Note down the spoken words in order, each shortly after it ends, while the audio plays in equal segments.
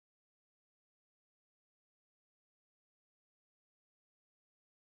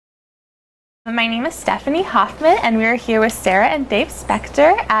My name is Stephanie Hofmann, and we are here with Sara and Dave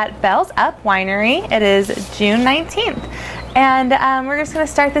Specter at Bells Up Winery. It is June 19th, and we're just going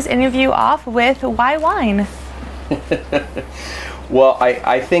to start this interview off with why wine? Well,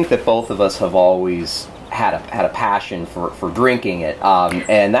 I think that both of us have always had a passion for drinking it,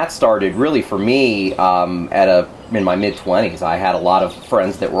 and that started really for me in my mid-20s. I had a lot of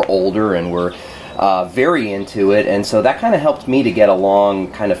friends that were older and were very into it, and so that kind of helped me to get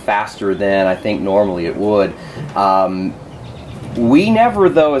along kind of faster than I think normally it would. We never,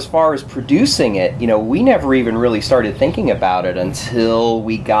 though, as far as producing it, we never even really started thinking about it until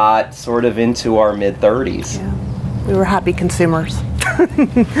we got sort of into our mid-30s. Yeah. We were happy consumers.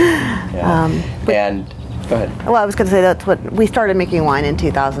 Yeah. And go ahead. Well, I was going to say that's what we started making wine in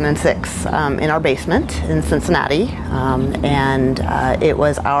 2006 in our basement in Cincinnati, and it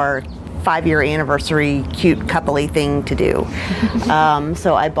was our 5-year anniversary cute coupley thing to do.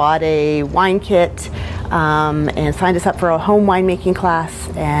 So I bought a wine kit and signed us up for a home winemaking class,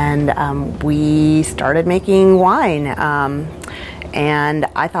 and we started making wine. And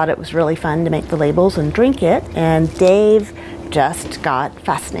I thought it was really fun to make the labels and drink it, and Dave just got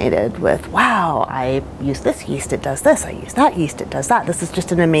fascinated with, wow, I use this yeast, it does this, I use that yeast, it does that. This is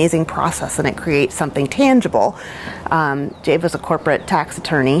just an amazing process, and it creates something tangible. Dave was a corporate tax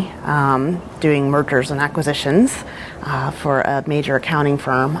attorney doing mergers and acquisitions for a major accounting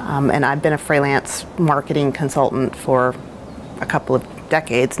firm, and I've been a freelance marketing consultant for a couple of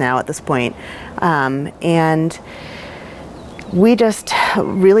decades now at this point. And we just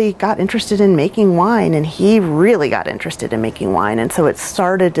really got interested in making wine, and he really got interested in making wine, and so it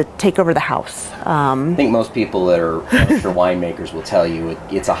started to take over the house. I think most people that are amateur winemakers will tell you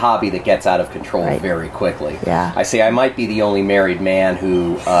it's a hobby that gets out of control very quickly. Yeah. I say I might be the only married man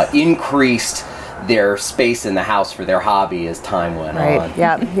who increased their space in the house for their hobby as time went on.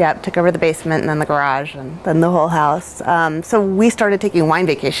 Yep. Took over the basement and then the garage and then the whole house. So we started taking wine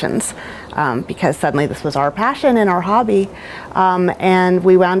vacations because suddenly this was our passion and our hobby. And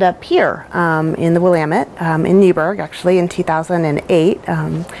we wound up here in the Willamette, in Newberg, actually, in 2008.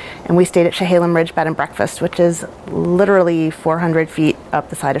 And we stayed at Chehalem Ridge Bed and Breakfast, which is literally 400 feet up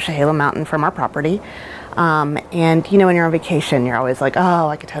the side of Chehalem Mountain from our property. And when you're on vacation, you're always like, oh,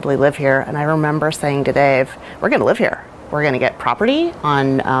 I could totally live here. And I remember saying to Dave, we're going to live here. We're going to get property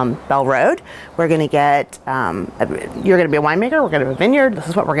on Bell Road. We're going to get, you're going to be a winemaker. We're going to have a vineyard. This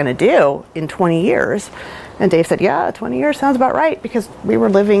is what we're going to do in 20 years. And Dave said, yeah, 20 years sounds about right, because we were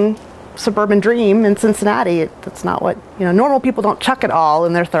living suburban dream in Cincinnati. That's not what, normal people don't chuck it all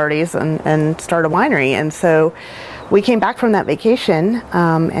in their 30s and start a winery. And so we came back from that vacation,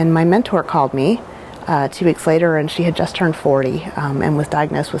 and my mentor called me 2 weeks later, and she had just turned 40 and was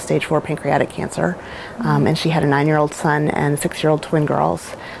diagnosed with stage 4 pancreatic cancer. And she had a 9-year-old son and 6-year-old twin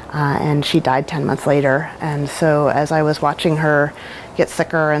girls, and she died 10 months later. And so as I was watching her get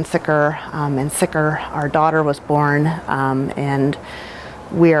sicker and sicker and sicker, our daughter was born, and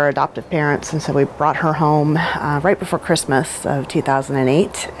we are adoptive parents, and so we brought her home right before Christmas of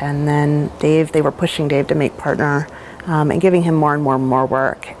 2008. And then they were pushing Dave to make partner and giving him more and more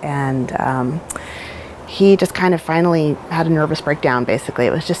work. And he just kind of finally had a nervous breakdown, basically.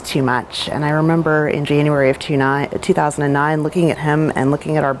 It was just too much. And I remember in January of 2009 looking at him and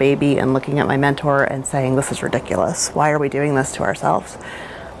looking at our baby and looking at my mentor and saying, this is ridiculous. Why are we doing this to ourselves?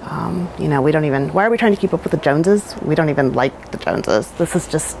 We don't even, why are we trying to keep up with the Joneses? We don't even like the Joneses. This is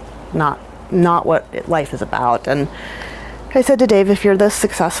just not what life is about. And I said to Dave, if you're this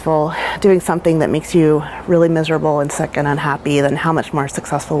successful doing something that makes you really miserable and sick and unhappy, then how much more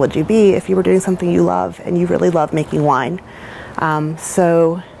successful would you be if you were doing something you love and you really love making wine?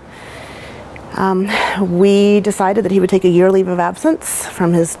 So we decided that he would take a year leave of absence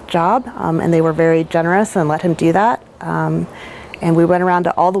from his job, and they were very generous and let him do that. And we went around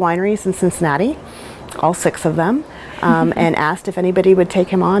to all the wineries in Cincinnati, all 6 of them, and asked if anybody would take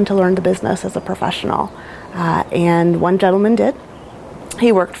him on to learn the business as a professional. And one gentleman did.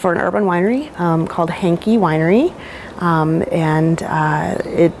 He worked for an urban winery called Hankey Winery, and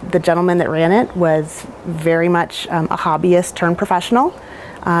the gentleman that ran it was very much a hobbyist turned professional.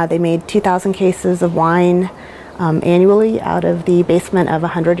 They made 2,000 cases of wine annually out of the basement of a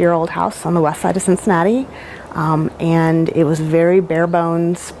 100-year-old house on the west side of Cincinnati. And it was very bare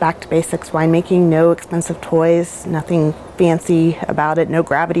bones, back to basics winemaking, no expensive toys, nothing fancy about it, no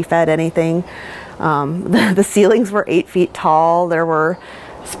gravity fed anything. The ceilings were 8 feet tall. There were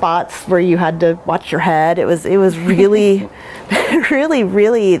spots where you had to watch your head. It was really, really,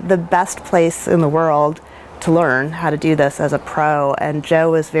 really the best place in the world to learn how to do this as a pro, and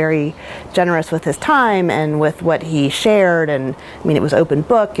Joe was very generous with his time and with what he shared. And I mean, it was open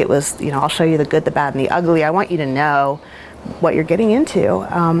book. It was, you know, I'll show you the good, the bad, and the ugly. I want you to know what you're getting into.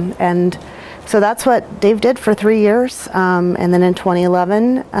 And so that's what Dave did for 3 years. And then in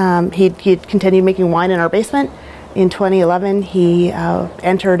 2011, he continued making wine in our basement. In 2011, he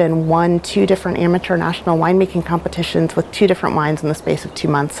entered and won 2 different amateur national winemaking competitions with 2 different wines in the space of 2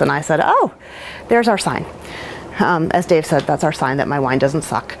 months. And I said, oh, there's our sign. As Dave said, that's our sign that my wine doesn't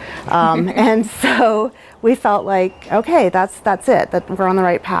suck. And so we felt like, okay, that's it, that we're on the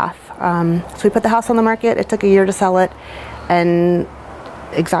right path. So we put the house on the market. It took a year to sell it. And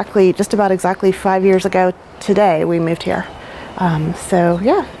just about exactly 5 years ago today, we moved here. And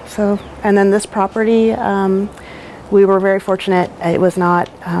then this property, we were very fortunate. It was not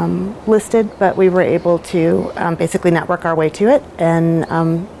listed, but we were able to basically network our way to it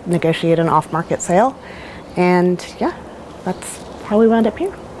and negotiate an off-market sale. And yeah, that's how we wound up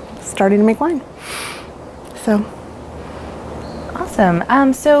here, starting to make wine. So.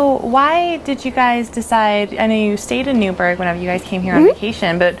 Awesome. So why did you guys decide, I know you stayed in Newberg whenever you guys came here on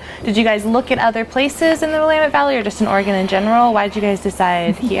vacation, but did you guys look at other places in the Willamette Valley or just in Oregon in general? Why did you guys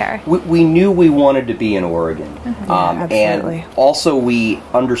decide here? We knew we wanted to be in Oregon. Absolutely. And also we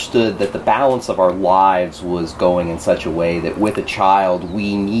understood that the balance of our lives was going in such a way that with a child,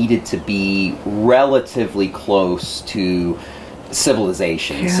 we needed to be relatively close to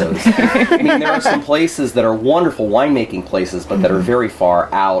civilization. Yeah. So I mean, there are some places that are wonderful winemaking places, but that are very far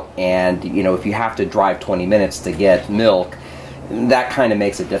out, and you know, if you have to drive 20 minutes to get milk, that kind of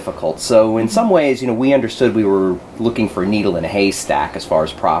makes it difficult. So in some ways, you know, we understood we were looking for a needle in a haystack as far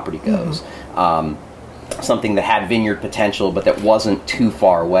as property goes. Something that had vineyard potential, but that wasn't too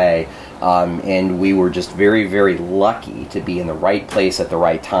far away. And we were just very, very lucky to be in the right place at the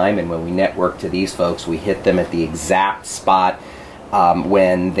right time. And when we networked to these folks, we hit them at the exact spot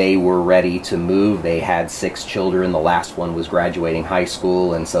when they were ready to move. They had 6 children. The last one was graduating high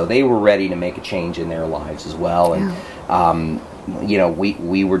school, and so they were ready to make a change in their lives as well. And you know,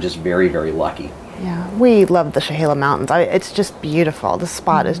 we were just very, very lucky. Yeah, we love the Chehalis Mountains. It's just beautiful. The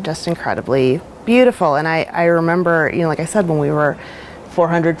spot is just incredibly beautiful. And I remember, you know, like I said, when we were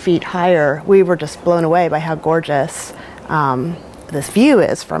 400 feet higher, we were just blown away by how gorgeous this view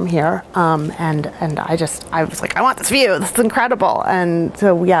is from here. And I was like, I want this view. This is incredible. And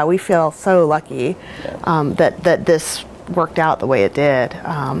so, yeah, we feel so lucky that this worked out the way it did.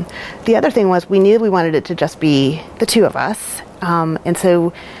 The other thing was we knew we wanted it to just be the 2 of us. And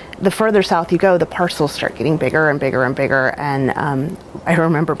so the further south you go, the parcels start getting bigger and bigger and bigger. And I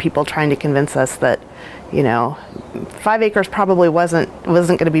remember people trying to convince us that, you know, 5 acres probably wasn't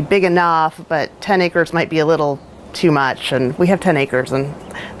going to be big enough, but 10 acres might be a little too much. And we have 10 acres, and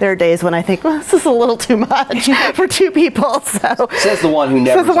there are days when I think, well, this is a little too much for 2 people. So says the one who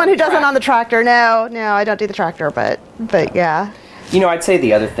never. Says the one who doesn't on the tractor. No, I don't do the tractor, but yeah. You know, I'd say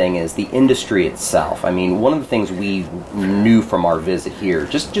the other thing is the industry itself. I mean, one of the things we knew from our visit here,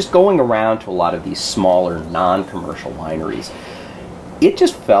 just going around to a lot of these smaller, non-commercial wineries, it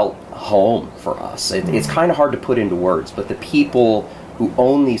just felt home for us. It's kind of hard to put into words, but the people who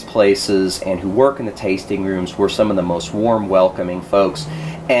own these places and who work in the tasting rooms were some of the most warm, welcoming folks.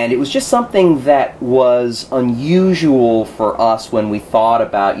 And it was just something that was unusual for us when we thought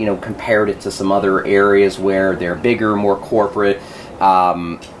about, you know, compared it to some other areas where they're bigger, more corporate.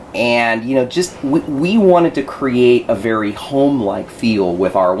 And, you know, just we wanted to create a very home-like feel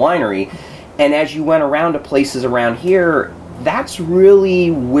with our winery. And as you went around to places around here, that's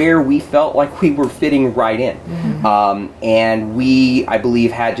really where we felt like we were fitting right in. And we, I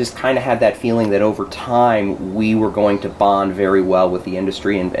believe, had that feeling that over time we were going to bond very well with the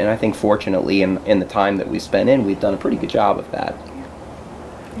industry. And I think fortunately in the time that we spent in, we've done a pretty good job of that.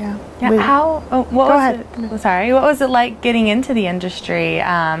 Yeah. What was it like getting into the industry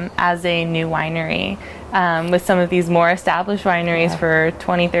as a new winery? With some of these more established wineries for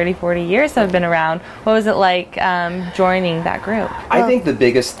 20, 30, 40 years that have been around. What was it like joining that group? I think the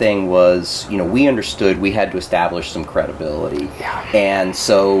biggest thing was, you know, we understood we had to establish some credibility. And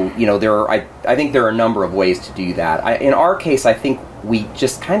so, you know, I think there are a number of ways to do that. In our case, I think we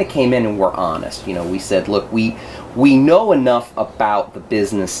just kind of came in and were honest. You know, we said, look, we know enough about the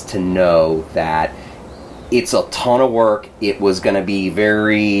business to know that it's a ton of work. It was going to be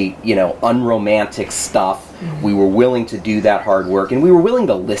very, you know, unromantic stuff. We were willing to do that hard work, and we were willing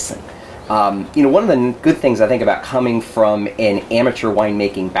to listen. You know, one of the good things I think about coming from an amateur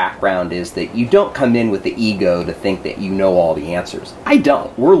winemaking background is that you don't come in with the ego to think that you know all the answers. I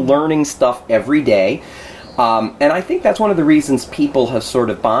don't. We're learning stuff every day. And I think that's one of the reasons people have sort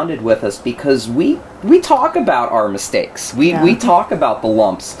of bonded with us, because we we talk about our mistakes. We talk about the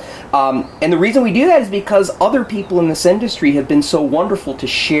lumps. And the reason we do that is because other people in this industry have been so wonderful to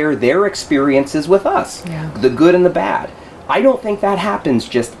share their experiences with us, the good and the bad. I don't think that happens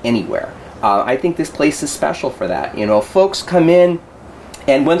just anywhere. I think this place is special for that. You know, folks come in,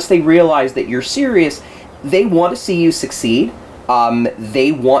 and once they realize that you're serious, they want to see you succeed.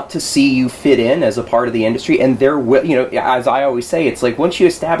 They want to see you fit in as a part of the industry, and they're, you know, as I always say, it's like once you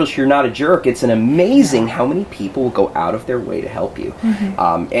establish you're not a jerk, it's an amazing how many people will go out of their way to help you.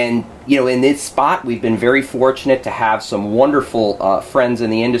 And you know, in this spot, we've been very fortunate to have some wonderful friends in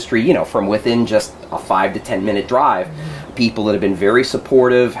the industry, you know, from within just a 5 to 10 minute drive. People that have been very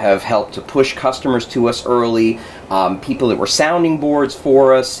supportive, have helped to push customers to us early, people that were sounding boards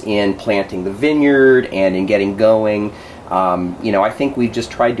for us in planting the vineyard and in getting going. You know, I think we've just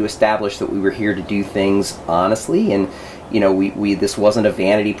tried to establish that we were here to do things honestly, and you know, this wasn't a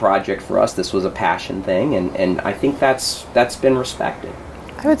vanity project for us. This was a passion thing, and I think that's been respected.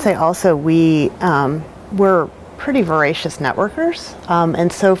 I would say also we're pretty voracious networkers,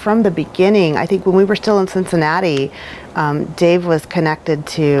 and so from the beginning, I think when we were still in Cincinnati, Dave was connected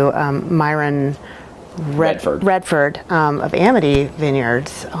to Myron Redford of Amity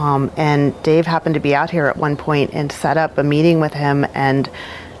Vineyards, and Dave happened to be out here at one point and set up a meeting with him, and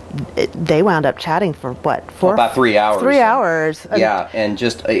they wound up chatting for what, about 3 hours. 3 hours. Yeah, and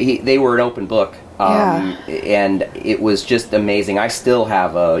just they were an open book, and it was just amazing. I still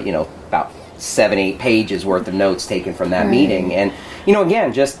have you know, about 7-8 pages worth of notes taken from that meeting, and you know,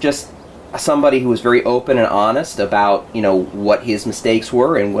 again, just somebody who was very open and honest about, you know, what his mistakes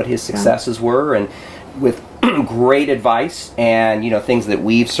were and what his successes were, and with great advice and, you know, things that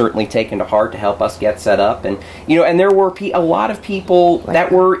we've certainly taken to heart to help us get set up. And you know, and there were a lot of people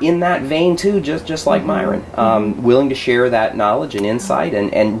that were in that vein too, just like Myron, willing to share that knowledge and insight,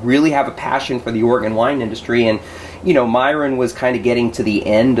 and really have a passion for the Oregon wine industry. And you know, Myron was kind of getting to the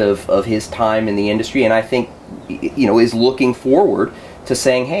end of his time in the industry, and I think, you know, is looking forward to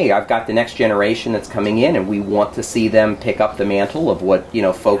saying, hey, I've got the next generation that's coming in, and we want to see them pick up the mantle of what, you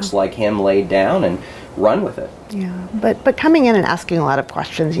know, folks like him laid down and run with it. Yeah, but coming in and asking a lot of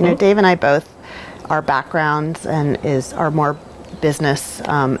questions. You know, Dave and I both, our backgrounds are more business,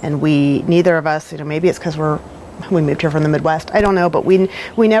 and neither of us, you know, maybe it's because we moved here from the Midwest, I don't know, but we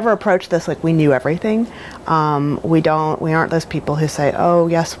never approached this like we knew everything. We aren't those people who say, oh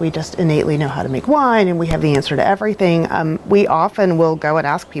yes, we just innately know how to make wine and we have the answer to everything. We often will go and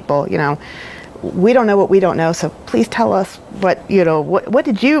ask people, you know, we don't know what we don't know, so please tell us what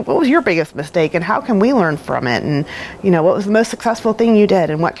was your biggest mistake, and how can we learn from it, and you know, what was the most successful thing you did,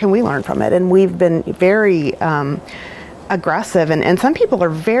 and what can we learn from it. And we've been very aggressive, and some people are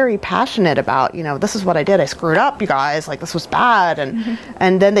very passionate about, you know, this is what I did, I screwed up, you guys, like this was bad,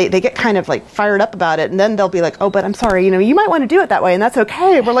 and then they get kind of like fired up about it, and then they'll be like, oh, but I'm sorry, you know, you might want to do it that way, and that's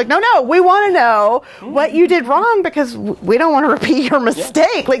okay. We're like, no, we want to know what you did wrong, because we don't want to repeat your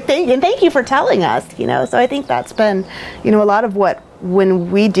mistake. Like, thank you for telling us, you know. So I think that's been, you know, a lot of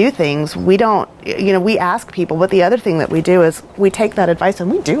when we do things, we don't, you know, we ask people, but the other thing that we do is we take that advice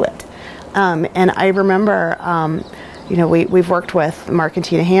and we do it. And I remember, you know, we've worked with Mark and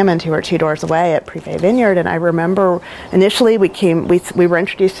Tina Hammond, who are 2 doors away at Prefet Vineyard, and I remember initially we were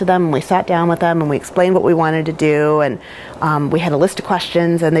introduced to them, and we sat down with them and we explained what we wanted to do, and we had a list of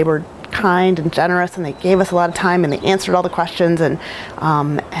questions, and they were kind and generous, and they gave us a lot of time, and they answered all the questions, and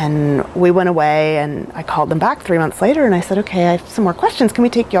we went away, and I called them back 3 months later, and I said, okay, I have some more questions, can we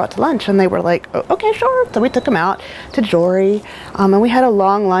take you out to lunch? And they were like, oh, okay, sure. So we took them out to Jory, and we had a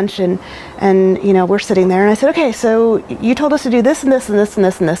long lunch, and you know, we're sitting there, and I said, okay, so you told us to do this and this and this and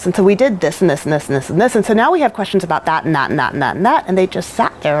this and this, and so we did this and this and this and this and this, and so now we have questions about that and that and that and that and that, and they just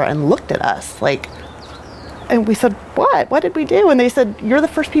sat there and looked at us like, and we said, what did we do? And they said, you're the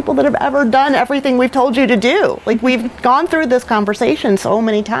first people that have ever done everything we've told you to do. Like, we've gone through this conversation so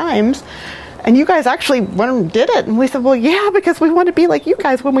many times, and you guys actually went and did it. And we said, well, yeah, because we want to be like you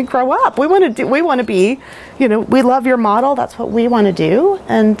guys when we grow up. We want to be, you know, we love your model. That's what we want to do.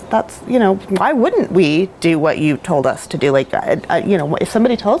 And that's, you know, why wouldn't we do what you told us to do? Like, you know, if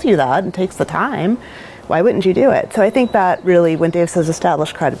somebody tells you that and takes the time, why wouldn't you do it? So I think that really, when Dave says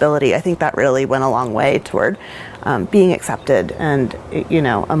established credibility, I think that really went a long way toward being accepted and, you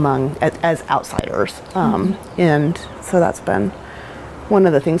know, as outsiders. And so that's been one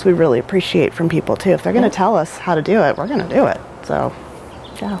of the things we really appreciate from people too. If they're going to tell us how to do it, we're going to do it. So,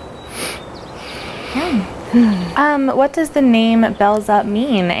 yeah. What does the name Bells Up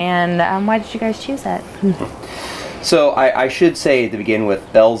mean, and why did you guys choose it? So I should say to begin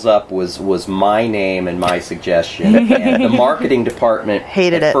with, Bells Up was my name and my suggestion, and the marketing department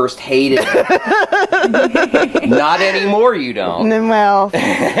hated at it. first hated it. Not anymore, you don't. Well,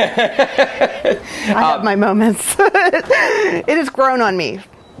 I have my moments. It has grown on me,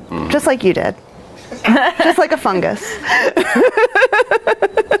 just like you did. Just like a fungus.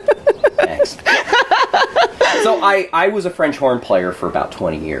 Thanks. So I was a French horn player for about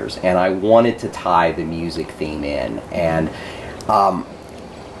 20 years, and I wanted to tie the music theme in. And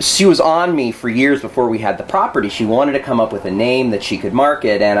she was on me for years before we had the property. She wanted to come up with a name that she could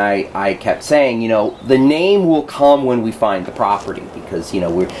market, and I kept saying, you know, the name will come when we find the property, because, you know,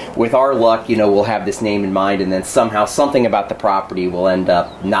 with our luck, you know, we'll have this name in mind, and then somehow something about the property will end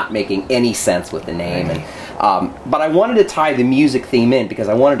up not making any sense with the name. And but I wanted to tie the music theme in because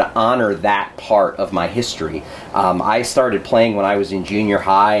I wanted to honor that part of my history. I started playing when I was in junior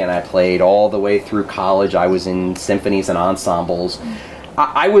high, and I played all the way through college. I was in symphonies and ensembles.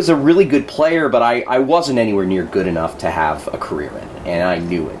 I was a really good player, but I wasn't anywhere near good enough to have a career in it, and I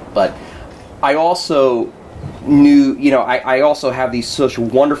knew it. But I also knew, you know, I also have these such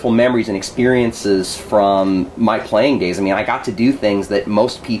wonderful memories and experiences from my playing days. I mean, I got to do things that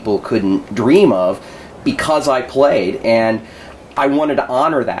most people couldn't dream of because I played, and I wanted to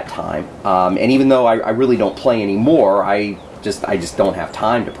honor that time. And even though I really don't play anymore, I just don't have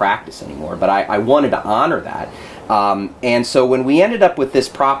time to practice anymore, but I wanted to honor that. And so when we ended up with this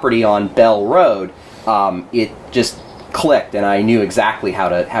property on Bell Road, it just clicked, and I knew exactly how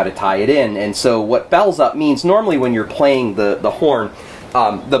to tie it in. And so what Bells Up means, normally when you're playing the horn,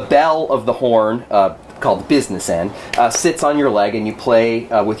 the bell of the horn, called the business end, sits on your leg, and you play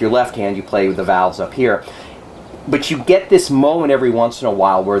with your left hand, you play with the valves up here. But you get this moment every once in a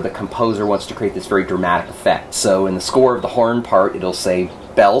while where the composer wants to create this very dramatic effect. So in the score of the horn part, it'll say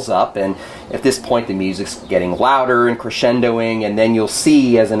bells up, and at this point the music's getting louder and crescendoing, and then you'll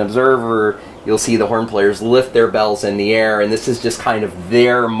see, as an observer, you'll see the horn players lift their bells in the air, and this is just kind of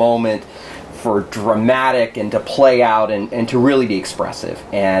their moment for dramatic and to play out and to really be expressive.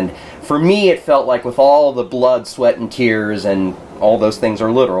 And for me, it felt like with all the blood, sweat, and tears, and all those things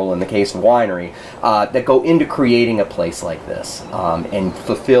are literal in the case of winery, that go into creating a place like this and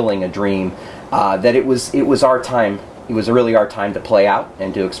fulfilling a dream, that it was our time. It was really our time to play out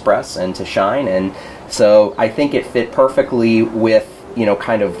and to express and to shine. And so I think it fit perfectly with, you know,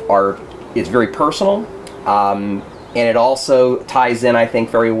 kind of it's very personal. And it also ties in, I think,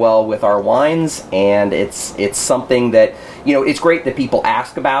 very well with our wines, and it's something that, you know, it's great that people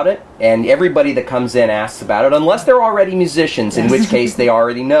ask about it, and everybody that comes in asks about it, unless they're already musicians, in which case they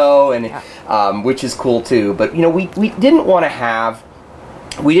already know, and which is cool too. But, you know, we didn't want to have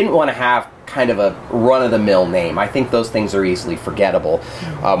kind of a run-of-the-mill name. I think those things are easily forgettable.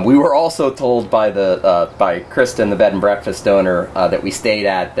 We were also told by Kristen, the bed and breakfast owner that we stayed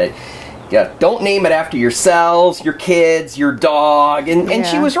at, that don't name it after yourselves, your kids, your dog, and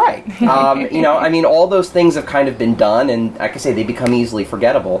she was right. You know, I mean, all those things have kind of been done, and like I say, they become easily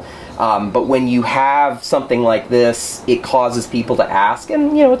forgettable. But when you have something like this, it causes people to ask,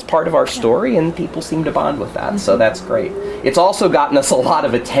 and, you know, it's part of our story, and people seem to bond with that, so that's great. It's also gotten us a lot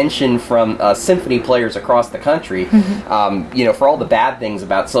of attention from symphony players across the country. You know, for all the bad things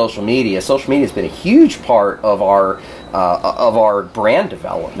about social media has been a huge part of our brand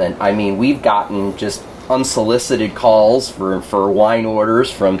development. I mean, we've gotten just unsolicited calls for wine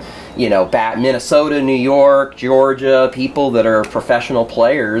orders from, you know, Minnesota, New York, Georgia, people that are professional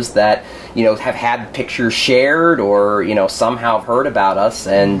players that, you know, have had pictures shared or, you know, somehow have heard about us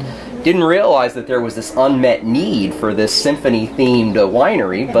and didn't realize that there was this unmet need for this symphony-themed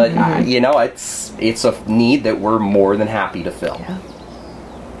winery, but, you know, it's a need that we're more than happy to fill. Yeah.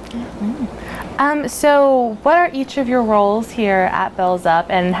 So what are each of your roles here at Bells Up,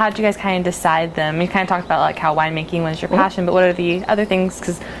 and how did you guys kind of decide them? You kind of talked about like how winemaking was your passion, but what are the other things?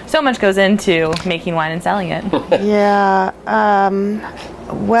 Because so much goes into making wine and selling it. Yeah.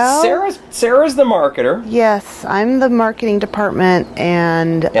 Well, Sarah's the marketer. Yes, I'm the marketing department,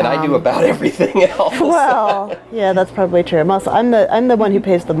 and I do about everything else. Well, yeah, that's probably true. I'm the one who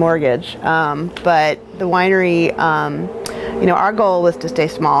pays the mortgage, but the winery. You know, our goal was to stay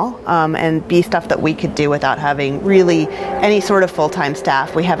small and be stuff that we could do without having really any sort of full-time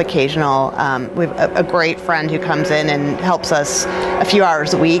staff. We have occasional, we have a great friend who comes in and helps us a few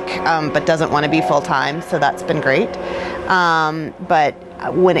hours a week, but doesn't want to be full-time, so that's been great. But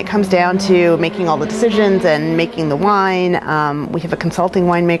when it comes down to making all the decisions and making the wine, we have a consulting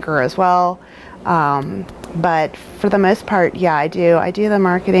winemaker as well. But for the most part, yeah, I do the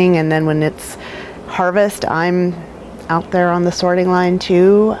marketing, and then when it's harvest, I'm out there on the sorting line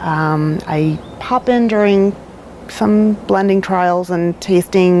too. I pop in during some blending trials and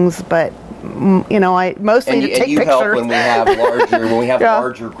tastings, but you know, I mostly take you pictures. Help when we have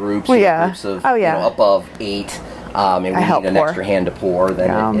larger groups, groups of above 8. And we need an extra hand to pour,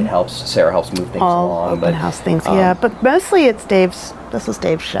 then it helps. Sarah helps move things along. Open house things, but mostly it's Dave's. This is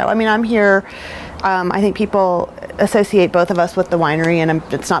Dave's show. I mean, I'm here. I think people associate both of us with the winery, and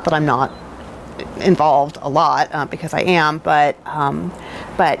it's not that I'm not involved a lot, because I am, but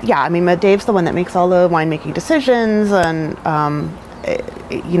yeah, I mean, Dave's the one that makes all the winemaking decisions, and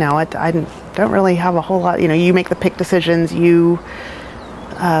you know, I don't really have a whole lot. You know, you make the pick decisions, you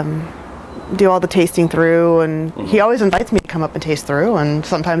do all the tasting through, and he always invites me to come up and taste through, and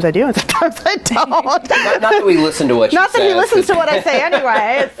sometimes I do and sometimes I don't. not that we listen to what not that he listens to what I say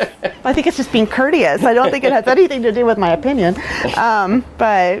anyway. I think it's just being courteous. I don't think it has anything to do with my opinion.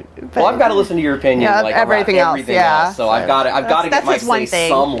 But well, I've got to listen to your opinion, like everything else. So I've got to get my say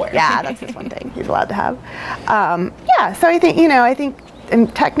somewhere. Yeah, that's just one thing he's allowed to have. Yeah, so I think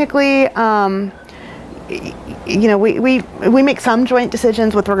and technically, you know, we make some joint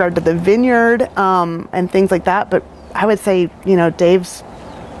decisions with regard to the vineyard and things like that, but I would say, you know, Dave's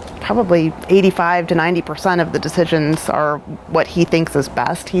probably 85 to 90% of the decisions are what he thinks is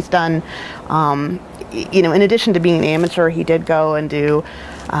best. He's done, you know, in addition to being an amateur, he did go and do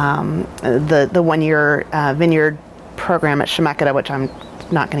the 1 year vineyard program at Chemeketa, which I'm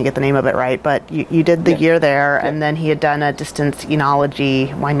not going to get the name of it right, but you did the year there, and then he had done a distance enology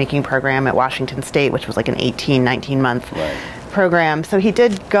winemaking program at Washington State, which was like an 19 month program. So he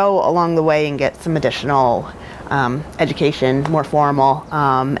did go along the way and get some additional education, more formal,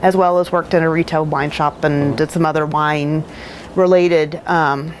 as well as worked in a retail wine shop and did some other wine related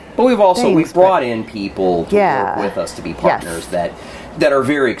but we've brought in people to work with us to be partners that are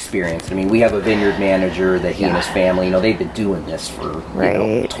very experienced. I mean, we have a vineyard manager that he and his family, you know, they've been doing this for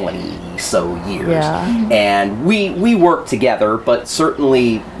 20 so years, and we work together. But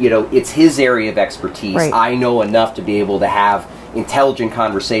certainly, you know, it's his area of expertise. I know enough to be able to have intelligent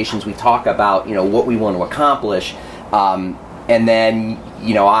conversations. We talk about, you know, what we want to accomplish, and then,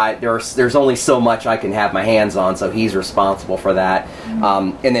 you know, there's only so much I can have my hands on, so he's responsible for that.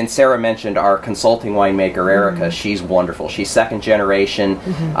 And then Sarah mentioned our consulting winemaker, Erica. She's wonderful. She's second generation.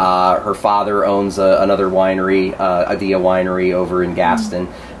 Her father owns another winery, Adia Winery over in Gaston.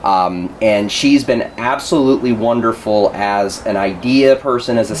 And she's been absolutely wonderful as an idea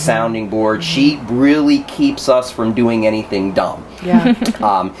person, as a sounding board. She really keeps us from doing anything dumb.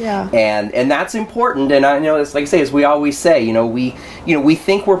 And that's important. And I know, it's like I say, as we always say, we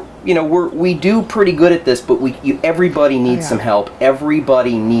think we do pretty good at this, but everybody needs some help.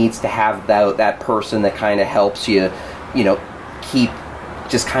 Everybody needs to have that person that kind of helps you,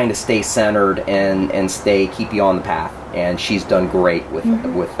 kind of stay centered and keep you on the path. And she's done great with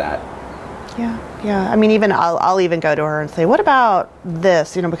that. Yeah. I mean, even I'll even go to her and say, "What about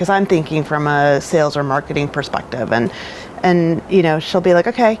this?" You know, because I'm thinking from a sales or marketing perspective, and you know, she'll be like,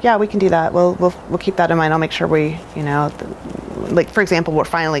 "Okay, yeah, we can do that. We'll keep that in mind. I'll make sure we, you know." Like, for example, we're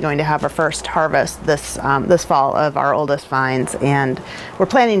finally going to have our first harvest this fall of our oldest vines, and we're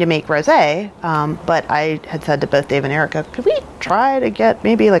planning to make rosé. But I had said to both Dave and Erica, could we try to get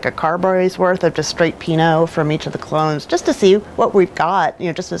maybe like a carboy's worth of just straight Pinot from each of the clones, just to see what we've got, you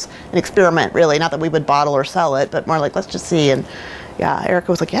know, just as an experiment, really. Not that we would bottle or sell it, but more like, let's just see. And yeah,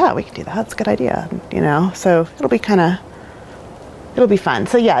 Erica was like, yeah, we can do that. That's a good idea, you know. So it'll be fun.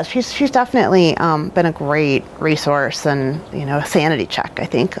 So yeah, she's definitely been a great resource and, you know, a sanity check, I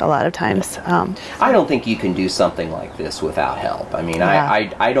think, a lot of times. I don't think you can do something like this without help. I mean,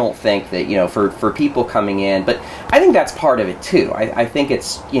 I don't think that, you know, for people coming in, but I think that's part of it too. I think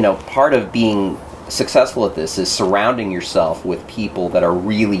it's, you know, part of being successful at this is surrounding yourself with people that are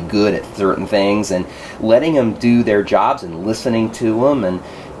really good at certain things and letting them do their jobs and listening to them. And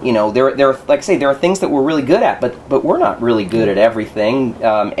you know, there like I say, there are things that we're really good at, but we're not really good at everything.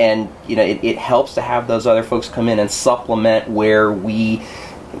 And you know, it helps to have those other folks come in and supplement where we,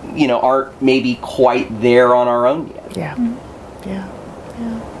 you know, aren't maybe quite there on our own yet.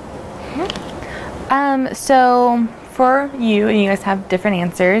 So for you, and you guys have different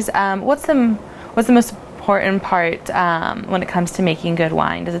answers. What's the most important part when it comes to making good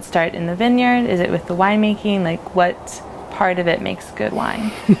wine? Does it start in the vineyard? Is it with the winemaking? Like, what part of it makes good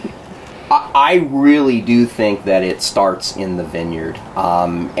wine? I really do think that it starts in the vineyard,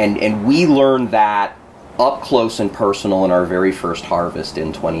 and we learned that up close and personal in our very first harvest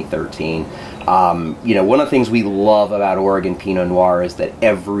in 2013. You know, one of the things we love about Oregon Pinot Noir is that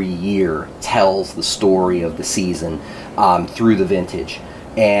every year tells the story of the season through the vintage.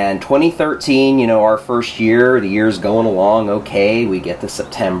 And 2013, you know, our first year, the year's going along okay. We get to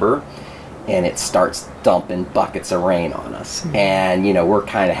September, and it starts dumping buckets of rain on us. And, you know, we're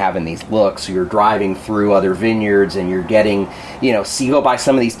kind of having these looks. You're driving through other vineyards and you're getting, you know, so you go by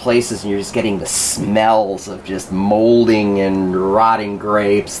some of these places and you're just getting the smells of just molding and rotting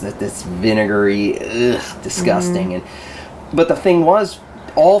grapes, this vinegary, disgusting. But the thing was,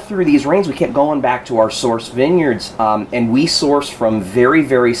 all through these rains, we kept going back to our source vineyards, and we source from very,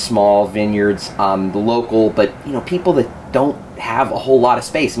 very small vineyards, the local, but, you know, people that don't have a whole lot of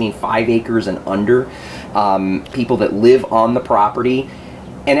space. I mean, 5 acres and under, people that live on the property.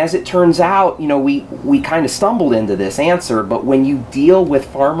 And as it turns out, you know, we kind of stumbled into this answer, but when you deal with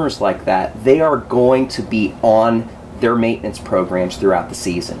farmers like that, they are going to be on their maintenance programs throughout the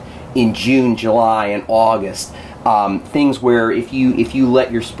season. In June, July, and August, things where if you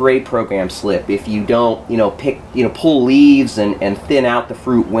let your spray program slip, if you don't, you know, pull leaves and thin out the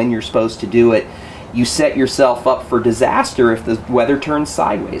fruit when you're supposed to do it, you set yourself up for disaster if the weather turns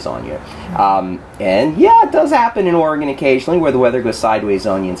sideways on you. And yeah, it does happen in Oregon occasionally where the weather goes sideways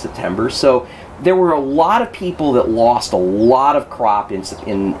on you in September. So there were a lot of people that lost a lot of crop in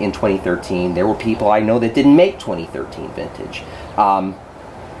 2013. There were people I know that didn't make 2013 vintage.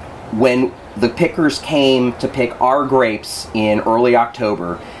 When the pickers came to pick our grapes in early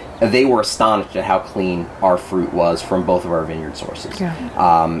October, they were astonished at how clean our fruit was from both of our vineyard sources.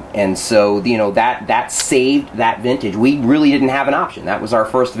 Yeah. And so, you know, that saved that vintage. We really didn't have an option. That was our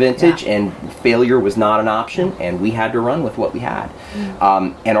first vintage, and failure was not an option, and we had to run with what we had.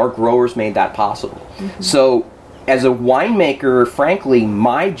 And our growers made that possible. So as a winemaker, frankly,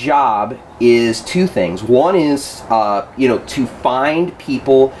 my job is two things. One is, you know, to find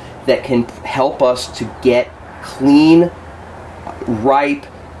people that can help us to get clean, ripe,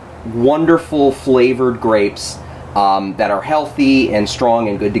 wonderful flavored grapes that are healthy and strong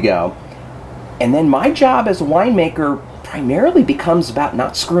and good to go. And then my job as a winemaker primarily becomes about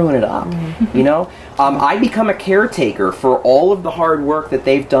not screwing it up. You know, I become a caretaker for all of the hard work that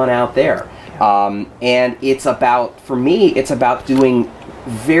they've done out there. And it's about, for me, it's about doing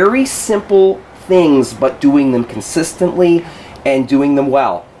very simple things, but doing them consistently and doing them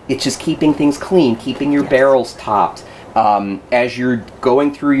well. It's just keeping things clean, keeping your barrels topped. As you're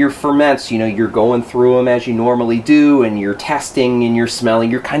going through your ferments, you know, you're going through them as you normally do, and you're testing and you're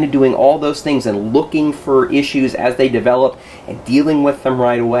smelling. You're kind of doing all those things and looking for issues as they develop and dealing with them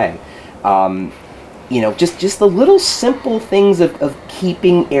right away. You know, just the little simple things of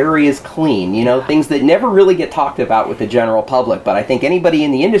keeping areas clean, you know, things that never really get talked about with the general public. But I think anybody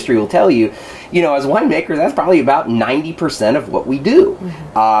in the industry will tell you, you know, as winemakers, that's probably about 90% of what we do.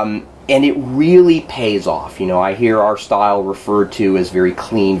 And it really pays off. You know, I hear our style referred to as very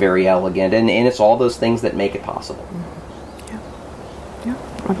clean, very elegant, and it's all those things that make it possible.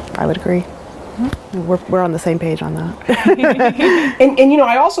 Yeah, I would agree. We're on the same page on that. and you know,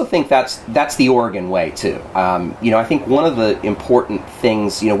 I also think that's the Oregon way too. You know, I think one of the important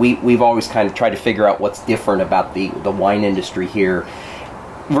things, you know, we've always kind of tried to figure out what's different about the wine industry here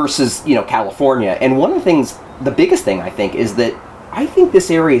versus, you know, California. And one of the things, the biggest thing I think, is that I think this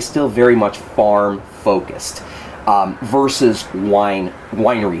area is still very much farm focused versus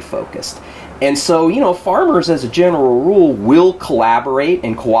winery focused. And so, you know, farmers as a general rule will collaborate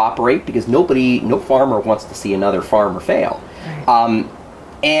and cooperate because no farmer wants to see another farmer fail. Right.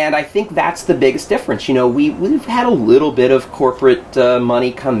 And I think that's the biggest difference. You know, we've had a little bit of corporate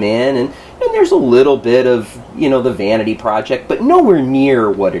money come in, and there's a little bit of, you know, the vanity project, but nowhere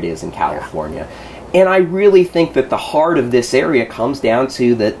near what it is in California. And I really think that the heart of this area comes down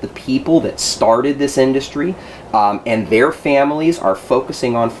to that the people that started this industry and their families are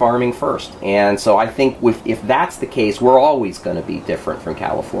focusing on farming first. And so I think if that's the case, we're always going to be different from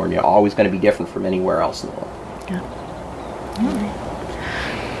California, always going to be different from anywhere else in the world.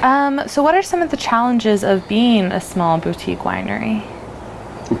 Yeah. So what are some of the challenges of being a small boutique winery?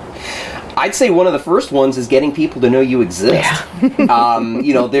 I'd say one of the first ones is getting people to know you exist. Yeah.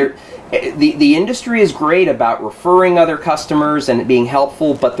 You know, the industry is great about referring other customers and it being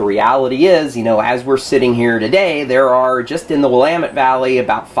helpful, but the reality is, you know, as we're sitting here today, there are just in the Willamette Valley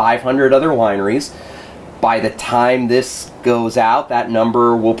about 500 other wineries. By the time this goes out, that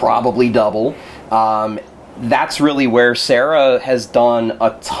number will probably double. That's really where Sara has done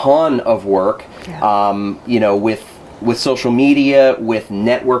a ton of work, you know, with social media, with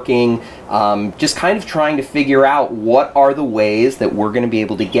networking, just kind of trying to figure out what are the ways that we're going to be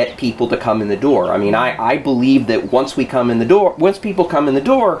able to get people to come in the door. I mean, I believe that once people come in the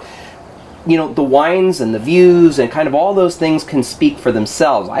door, you know, the wines and the views and kind of all those things can speak for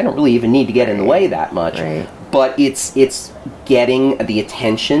themselves. I don't really even need to get in the way that much. Right. but it's getting the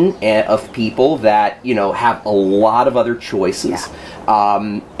attention of people that, you know, have a lot of other choices,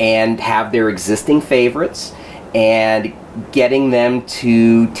 and have their existing favorites, and getting them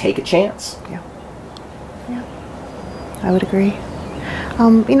to take a chance. Yeah, I would agree.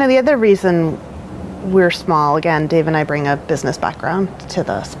 You know, the other reason we're small, again, Dave and I bring a business background to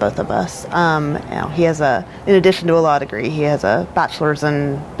this, both of us. You know, he has in addition to a law degree, he has a bachelor's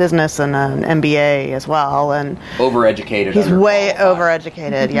in business and an MBA as well. And overeducated. He's way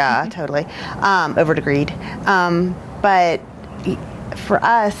overeducated, yeah, totally. Overdegreed. But for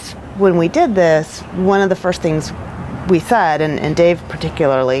us, when we did this, one of the first things we said, and Dave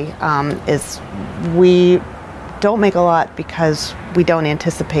particularly, is we don't make a lot because we don't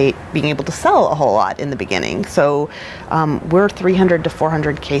anticipate being able to sell a whole lot in the beginning. So we're 300 to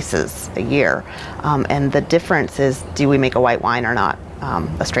 400 cases a year. And the difference is, do we make a white wine or not?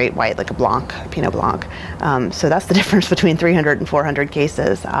 A straight white, like a Blanc, a Pinot Blanc. So that's the difference between 300 and 400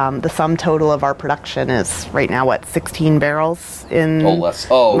 cases. The sum total of our production is right now, what, 16 barrels in?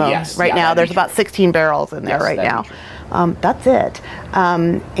 Yes. Right now there's about 16 barrels in there right now. That's it.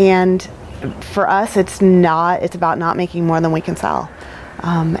 And for us, it's about not making more than we can sell.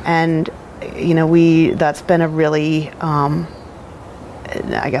 And, you know, that's been a really,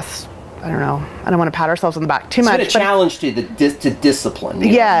 I guess, I don't know, I don't want to pat ourselves on the back too much. It's been a challenge to discipline.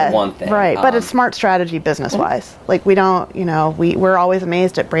 Yeah, one thing. Right. But it's smart strategy business-wise. Like, we don't, you know, we're always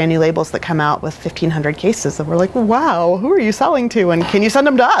amazed at brand new labels that come out with 1,500 cases, and we're like, wow, who are you selling to? And can you send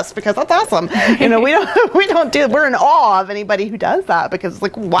them to us? Because that's awesome. You know, we're in awe of anybody who does that, because it's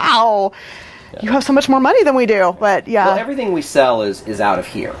like, wow, you have so much more money than we do. But yeah. Well, everything we sell is out of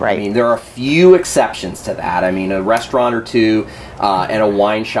here. Right. I mean, there are a few exceptions to that. I mean, a restaurant or two, and a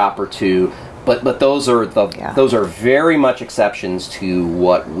wine shop or two. But those are those are very much exceptions to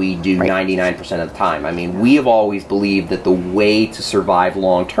what we do 99% of the time. I mean, we have always believed that the way to survive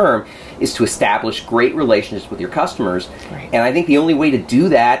long term is to establish great relationships with your customers. Right. And I think the only way to do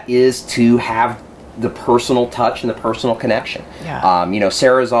that is to have the personal touch and the personal connection. Yeah. You know,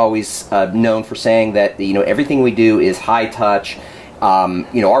 Sarah's always known for saying that, you know, everything we do is high touch.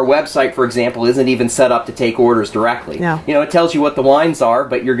 You know, our website, for example, isn't even set up to take orders directly. No. You know, it tells you what the wines are,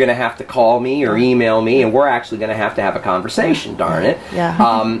 but you're going to have to call me or email me, and we're actually going to have a conversation, darn it.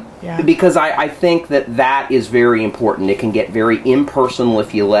 Yeah. Because I think that is very important. It can get very impersonal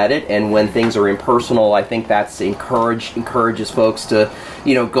if you let it, and when things are impersonal, I think that's encourages folks to,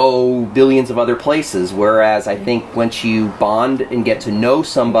 you know, go billions of other places, whereas I think once you bond and get to know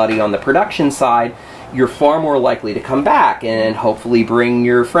somebody on the production side, you're far more likely to come back and hopefully bring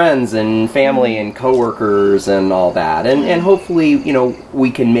your friends and family and coworkers and all that. And hopefully, you know,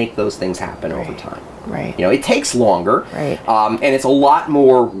 we can make those things happen over time. Right. You know, it takes longer. Right. And it's a lot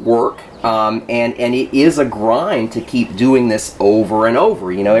more work. And it is a grind to keep doing this over and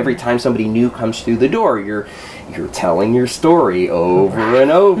over. You know, every time somebody new comes through the door, you're telling your story over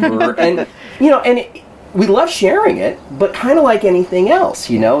and over. And, you know, we love sharing it, but kind of like anything else,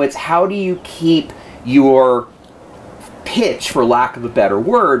 you know, it's how do you keep your pitch, for lack of a better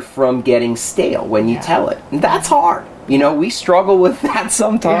word, from getting stale when you tell it. And that's hard. You know, we struggle with that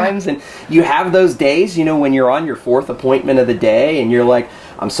sometimes, and you have those days, you know, when you're on your fourth appointment of the day and you're like,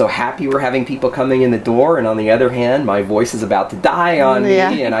 I'm so happy we're having people coming in the door, and on the other hand, my voice is about to die on me,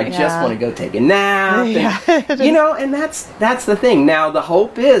 and I just want to go take a nap. And, you know, and that's the thing. Now, the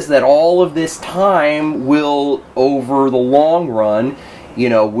hope is that all of this time will, over the long run, you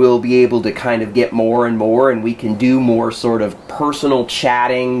know, we'll be able to kind of get more and more, and we can do more sort of personal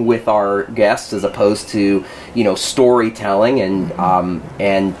chatting with our guests as opposed to, you know, storytelling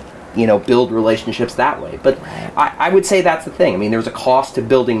and you know, build relationships that way. But I would say that's the thing. I mean, there's a cost to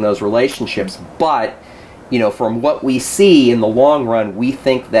building those relationships, but, you know, from what we see in the long run, we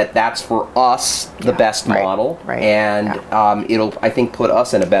think that that's for us the best model, and it'll, I think, put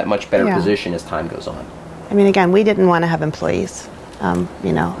us in a much better position as time goes on. I mean, again, we didn't want to have employees.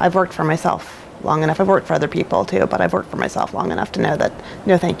 You know, I've worked for myself long enough. I've worked for other people too, but I've worked for myself long enough to know that,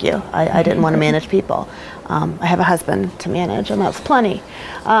 no, thank you. I didn't want to manage people. I have a husband to manage, and that's plenty.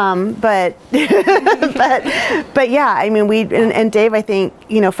 But yeah, I mean, and Dave, I think,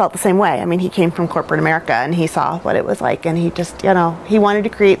 you know, felt the same way. I mean, he came from corporate America, and he saw what it was like, and he just, you know, he wanted to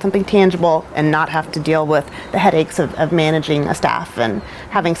create something tangible and not have to deal with the headaches of managing a staff and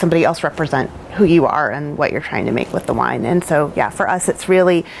having somebody else represent who you are and what you're trying to make with the wine. And so, yeah, for us, it's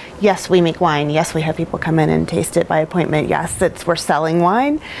really, yes, we make wine. Yes, we have people come in and taste it by appointment. Yes, we're selling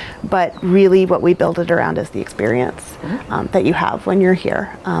wine, but really what we build it around is the experience that you have when you're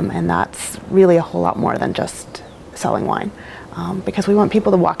here. And that's really a whole lot more than just selling wine. because we want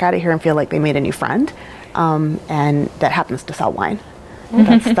people to walk out of here and feel like they made a new friend, and that happens to sell wine.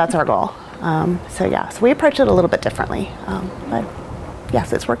 That's our goal. So we approach it a little bit differently, but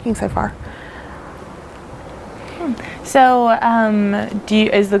yes, it's working so far. So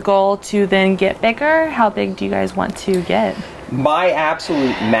is the goal to then get bigger? How big do you guys want to get? My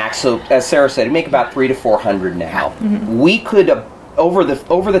absolute max, so as Sarah said, we make about 300 to 400 now. We could, over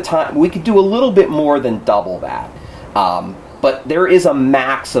the time, we could do a little bit more than double that. But there is a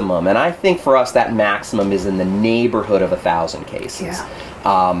maximum, and I think for us that maximum is in the neighborhood of 1,000 cases.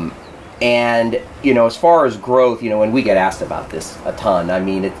 And, as far as growth, and we get asked about this a ton. I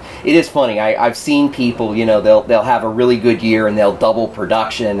mean, it is funny. I've seen people, they'll have a really good year and they'll double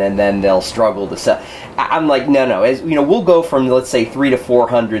production and then they'll struggle to sell. I'm like, no. As we'll go from, let's say, 300 to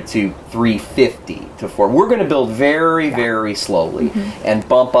 400 to 350 to 400. We're going to build very, very slowly and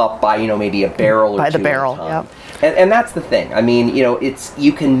bump up by, maybe a barrel or two. By the barrel, And that's the thing. I mean,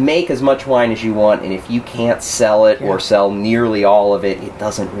 you can make as much wine as you want, and if you can't sell it or sell nearly all of it, it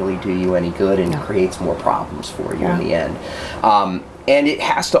doesn't really do you any good and creates more problems for you in the end. And it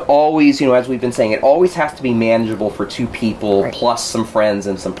has to always, as we've been saying, it always has to be manageable for two people plus some friends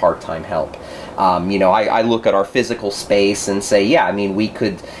and some part-time help. I look at our physical space and say, we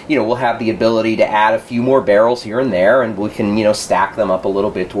could, we'll have the ability to add a few more barrels here and there, and we can, stack them up a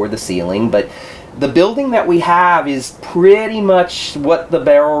little bit toward the ceiling, but the building that we have is pretty much what the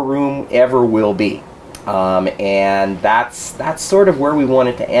barrel room ever will be. And that's sort of where we want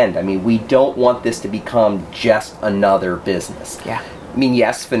it to end. I mean, we don't want this to become just another business. I mean,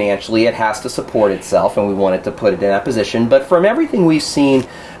 yes, financially it has to support itself, and we want it to put it in that position. But from everything we've seen,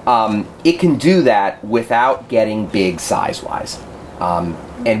 it can do that without getting big size-wise.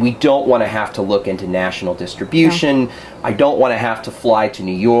 And we don't want to have to look into national distribution. I don't want to have to fly to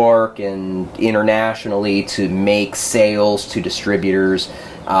New York and internationally to make sales to distributors.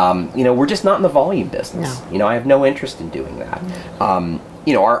 We're just not in the volume business. I have no interest in doing that.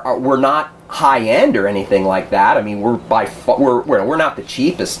 We're not high-end or anything like that. I mean, we're not the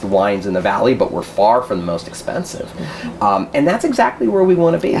cheapest wines in the valley, but we're far from the most expensive. And that's exactly where we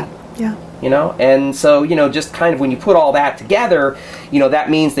want to be. And so, just kind of when you put all that together, that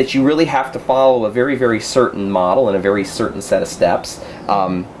means that you really have to follow a very, very certain model and a very certain set of steps.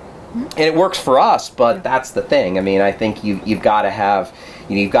 And it works for us, but that's the thing. I mean, I think you've got to have,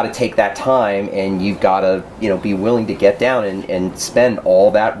 you've got to take that time, and you've got to, be willing to get down and spend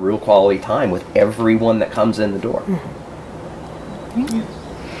all that real quality time with everyone that comes in the door.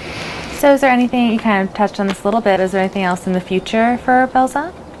 So is there anything, you kind of touched on this a little bit, is there anything else in the future for Bells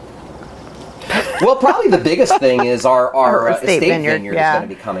Up? Well, probably the biggest thing is our estate vineyard is going to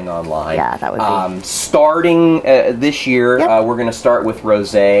be coming online. That would be. Starting this year, we're going to start with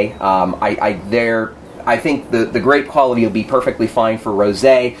rosé. I think the grape quality will be perfectly fine for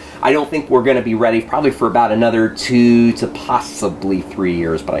rosé. I don't think we're going to be ready probably for about another 2 to possibly 3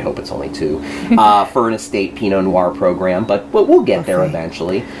 years, but I hope it's only 2 for an estate Pinot Noir program. But we'll get there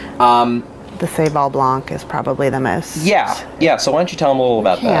eventually. The Seyval Blanc is probably the most. So why don't you tell them a little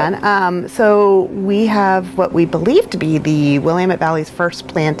about that? So we have what we believe to be the Willamette Valley's first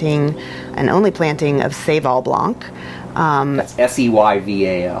planting and only planting of Seyval Blanc. That's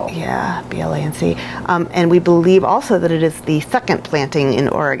Seyval. Yeah, BLANC. And we believe also that it is the second planting in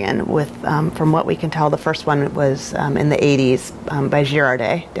Oregon. With, from what we can tell, the first one was in the 80s by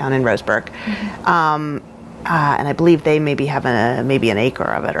Girardet down in Roseburg. And I believe they maybe have maybe an acre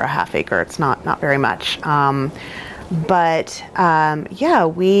of it or a half acre. It's not very much. But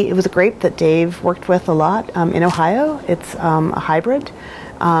it was a grape that Dave worked with a lot in Ohio. It's a hybrid.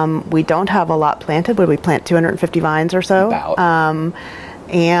 We don't have a lot planted, but we plant 250 vines or so.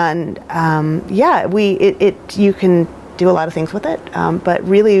 You can do a lot of things with it, but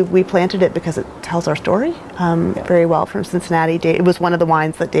really we planted it because it tells our story very well from Cincinnati. It was one of the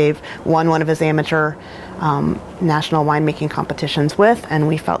wines that Dave won one of his amateur national winemaking competitions with, and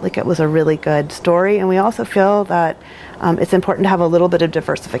we felt like it was a really good story. And we also feel that it's important to have a little bit of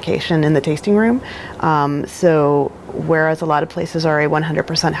diversification in the tasting room. So whereas a lot of places are a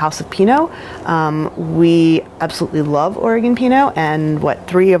 100% house of Pinot, we absolutely love Oregon Pinot, and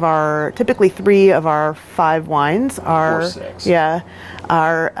typically three of our 5 wines are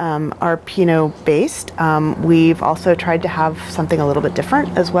Pinot based. We've also tried to have something a little bit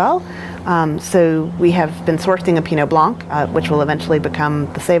different as well. So we have been sourcing a Pinot Blanc, which will eventually become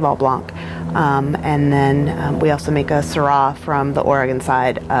the Seyval Blanc. And then we also make a Syrah from the Oregon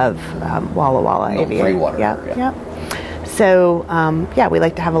side of Walla Walla AVA. So we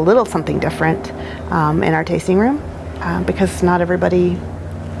like to have a little something different in our tasting room because not everybody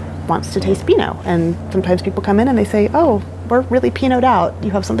wants to taste Pinot. And sometimes people come in and they say, oh, we're really Pinot'd out.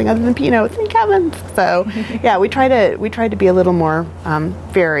 You have something other than Pinot. Thank heavens. So yeah, we try to be a little more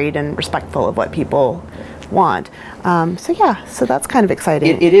varied and respectful of what people want. So that's kind of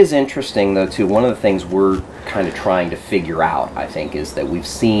exciting. It is interesting though too. One of the things we're kind of trying to figure out, I think, is that we've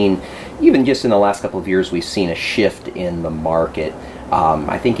seen, even just in the last couple of years, we've seen a shift in the market.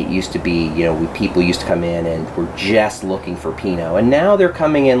 I think it used to be, people used to come in and were just looking for Pinot, and now they're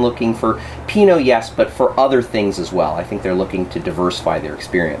coming in looking for Pinot, yes, but for other things as well. I think they're looking to diversify their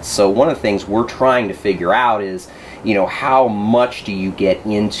experience. So one of the things we're trying to figure out is, how much do you get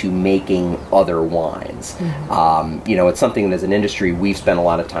into making other wines? It's something that as an industry we've spent a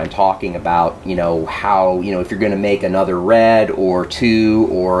lot of time talking about, how, if you're going to make another red or two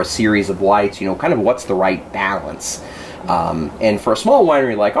or a series of whites, kind of what's the right balance. And for a small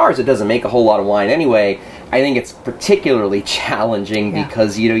winery like ours, it doesn't make a whole lot of wine anyway. I think it's particularly challenging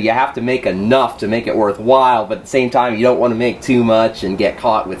because, you have to make enough to make it worthwhile, but at the same time, you don't want to make too much and get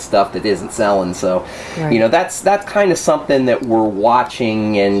caught with stuff that isn't selling. So, that's kind of something that we're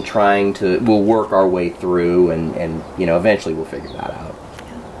watching and we'll work our way through, and eventually we'll figure that out.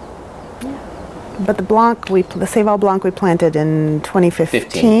 But the Blanc, the Seyval Blanc we planted in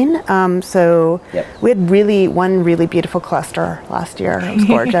 2015. We had one really beautiful cluster last year. It was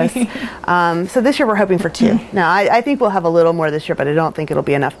gorgeous. So this year we're hoping for two. Now I think we'll have a little more this year, but I don't think it'll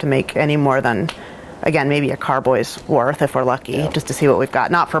be enough to make any more than, again, maybe a carboy's worth if we're lucky, just to see what we've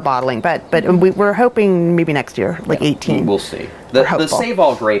got. Not for bottling, but we're hoping maybe next year, like 18. We'll see. The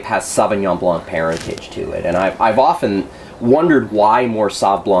Seyval grape has Sauvignon Blanc parentage to it, and I've often wondered why more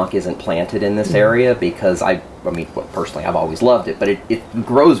Sauv Blanc isn't planted in this area, because personally I've always loved it, but it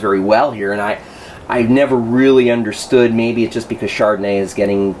grows very well here, and I've never really understood. Maybe it's just because Chardonnay is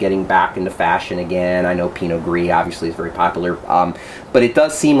getting back into fashion again. I know Pinot Gris obviously is very popular, but it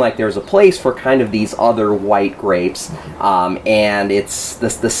does seem like there's a place for kind of these other white grapes, and the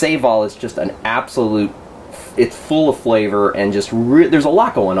Seyval is just an absolute. It's full of flavor, and just there's a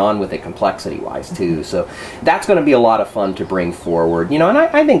lot going on with it complexity-wise too. So that's going to be a lot of fun to bring forward, and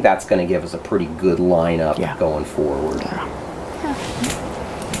I think that's going to give us a pretty good lineup going forward.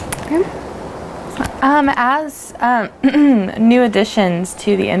 As new additions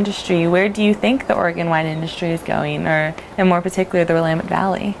to the industry, where do you think the Oregon wine industry is going, or in more particular the Willamette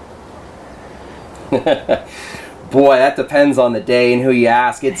Valley? Boy, that depends on the day and who you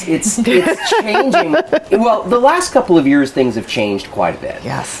ask. It's changing. Well, the last couple of years, things have changed quite a bit.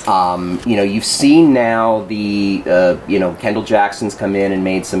 Yes. You've seen now the Kendall Jackson's come in and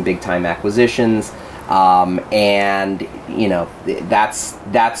made some big time acquisitions, and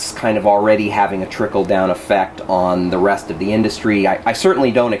that's kind of already having a trickle down effect on the rest of the industry. I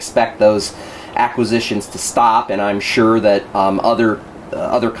certainly don't expect those acquisitions to stop, and I'm sure that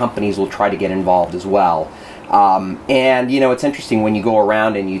other companies will try to get involved as well. And it's interesting when you go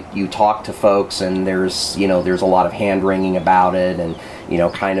around and you talk to folks, and there's a lot of hand wringing about it, and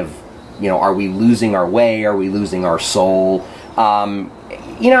are we losing our way? Are we losing our soul?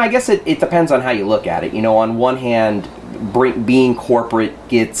 I guess it depends on how you look at it. On one hand, being corporate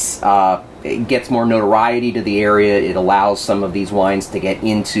gets more notoriety to the area. It allows some of these wines to get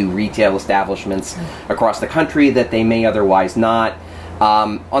into retail establishments across the country that they may otherwise not.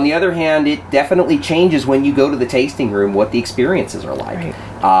 On the other hand, it definitely changes when you go to the tasting room what the experiences are like. Right.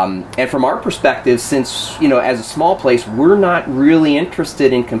 And from our perspective, since, as a small place, we're not really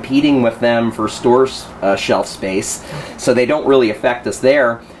interested in competing with them for store shelf space, so they don't really affect us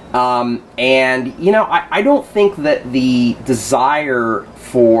there. I don't think that the desire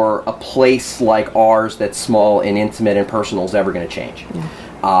for a place like ours that's small and intimate and personal is ever going to change. Yeah.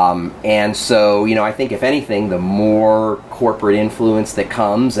 And so, I think if anything, the more corporate influence that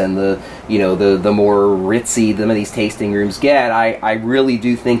comes, and the more ritzy some of these tasting rooms get, I really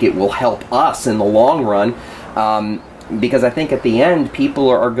do think it will help us in the long run, because I think at the end, people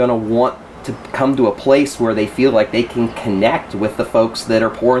are going to want to come to a place where they feel like they can connect with the folks that are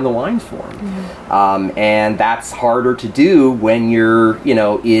pouring the wines for them. Mm-hmm. And that's harder to do when you're,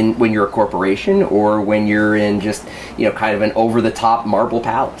 when you're a corporation, or when you're in just, kind of an over-the-top marble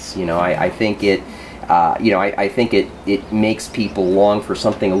palace. I think it, I think it makes people long for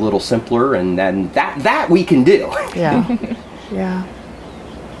something a little simpler, and then that we can do. Yeah. Yeah.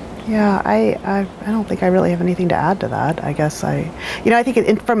 Yeah, I don't think I really have anything to add to that. I guess I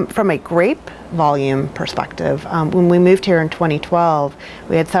think from a grape volume perspective, when we moved here in 2012,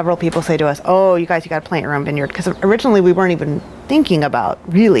 we had several people say to us, "Oh, you guys, you got to plant your own vineyard," because originally we weren't even thinking about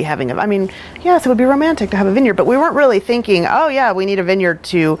really having yes, it would be romantic to have a vineyard, but we weren't really thinking, "Oh yeah, we need a vineyard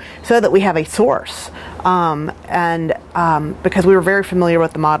so that we have a source Because we were very familiar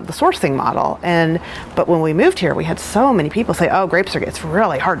with the sourcing model. But when we moved here, we had so many people say, "Oh, it's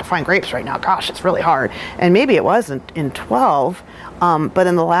really hard to find grapes right now. Gosh, it's really hard." And maybe it was in 12, but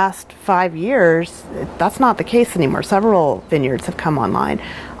in the last 5 years, that's not the case anymore. Several vineyards have come online,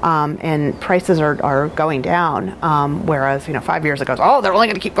 and prices are going down. Whereas 5 years ago, oh, they're only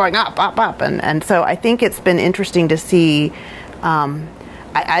going to keep going up, and so I think it's been interesting to see.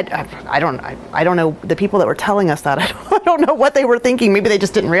 I don't know the people that were telling us that. I don't know what they were thinking. Maybe they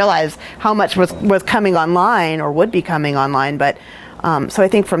just didn't realize how much was coming online or would be coming online. But so I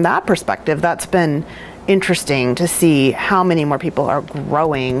think from that perspective, that's been interesting to see how many more people are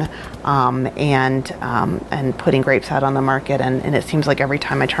growing and putting grapes out on the market. And it seems like every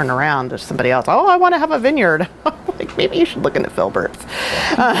time I turn around, there's somebody else. Oh, I want to have a vineyard. Like, maybe you should look into Filbert's.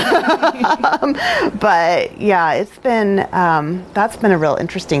 But yeah, it's been that's been a real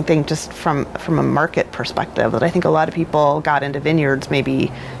interesting thing just from a market perspective, that I think a lot of people got into vineyards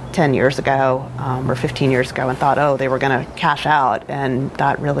maybe 10 years ago or 15 years ago and thought, oh, they were going to cash out, and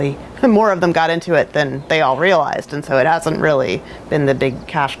that really, more of them got into it than they all realized, and so it hasn't really been the big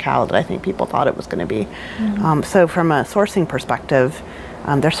cash cow that I think people thought it was going to be. Mm-hmm. So from a sourcing perspective,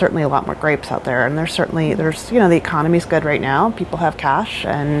 there's certainly a lot more grapes out there, and there's the economy's good right now. People have cash,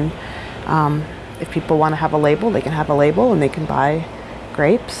 and if people want to have a label, they can have a label, and they can buy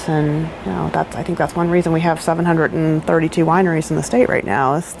grapes. And I think that's one reason we have 732 wineries in the state right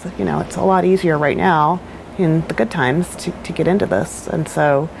now. It's a lot easier right now in the good times to get into this. And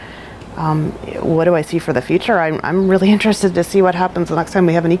so what do I see for the future? I'm really interested to see what happens the next time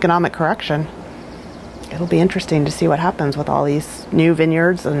we have an economic correction. It'll be interesting to see what happens with all these new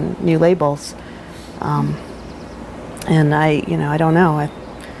vineyards and new labels. And I don't know.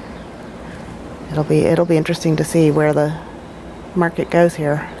 It'll be interesting to see where the market goes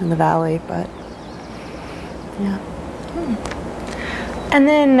here in the valley, but yeah. And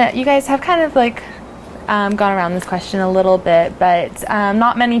then you guys have kind of like gone around this question a little bit, but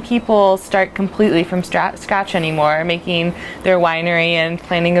not many people start completely from scratch anymore, making their winery and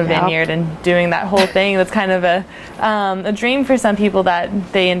planting a vineyard and doing that whole thing. That's kind of a dream for some people,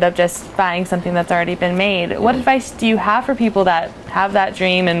 that they end up just buying something that's already been made. What advice do you have for people that have that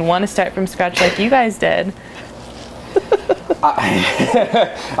dream and want to start from scratch like you guys did?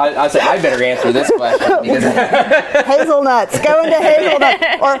 I say I better answer this question because hazelnuts, go into hazelnut,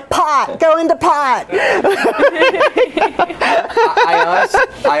 or pot, go into pot.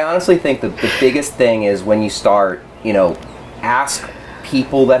 I honestly think that the biggest thing is when you start, ask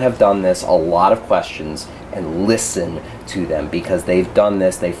people that have done this a lot of questions and listen to them, because they've done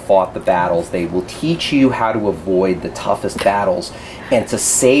this, they've fought the battles, they will teach you how to avoid the toughest battles and to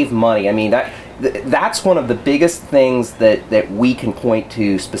save money. I mean, that's one of the biggest things that we can point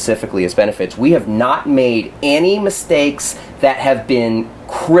to specifically as benefits. We have not made any mistakes that have been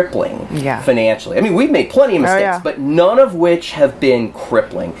crippling financially. I mean, we've made plenty of mistakes, but none of which have been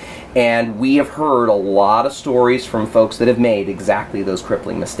crippling. And we have heard a lot of stories from folks that have made exactly those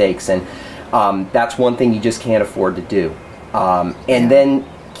crippling mistakes. And that's one thing you just can't afford to do. And then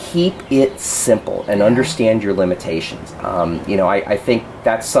keep it simple and understand your limitations. I think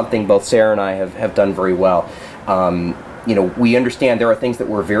that's something both Sara and I have done very well. We understand there are things that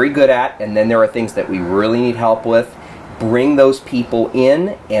we're very good at, and then there are things that we really need help with. Bring those people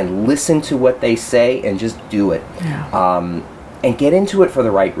in and listen to what they say and just do it. And get into it for the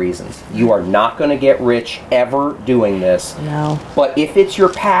right reasons. You are not going to get rich ever doing this. No. But if it's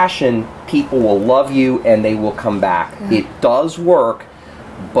your passion, people will love you and they will come back. It does work,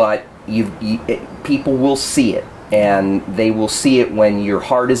 but people will see it, and they will see it when your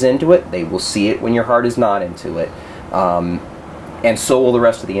heart is into it. They will see it when your heart is not into it, and so will the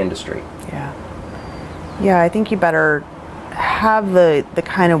rest of the industry. Yeah, I think you better have the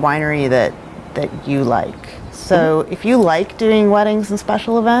kind of winery that you like. So if you like doing weddings and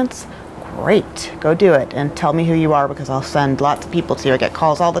special events, great, go do it, and tell me who you are, because I'll send lots of people to you. I get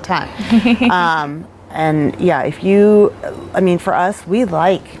calls all the time. And yeah, for us, we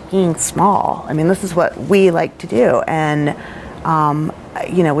like being small. I mean, this is what we like to do. And,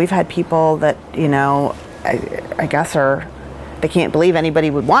 we've had people that, I guess they can't believe anybody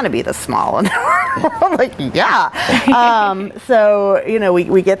would want to be this small. And I'm like, yeah. So,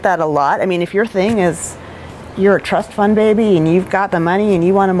 we get that a lot. I mean, if your thing is, you're a trust fund baby and you've got the money and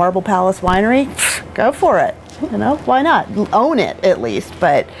you want a Marble Palace winery, go for it. Why not? Own it at least.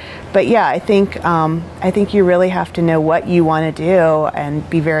 But yeah, I think you really have to know what you want to do and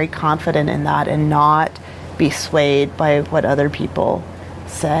be very confident in that, and not be swayed by what other people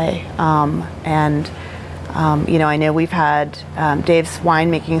say. I know we've had Dave's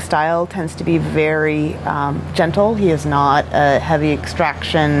winemaking style tends to be very gentle. He is not a heavy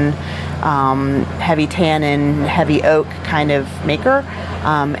extraction, heavy tannin, heavy oak kind of maker,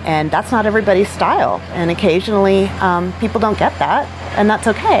 and that's not everybody's style. And occasionally people don't get that, and that's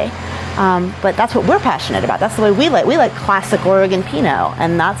okay. But that's what we're passionate about. That's the way we like. We like classic Oregon Pinot,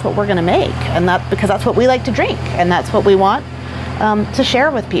 and that's what we're going to make. And because that's what we like to drink, and that's what we want to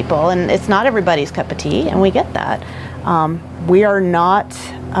share with people. And it's not everybody's cup of tea, and we get that. We are not.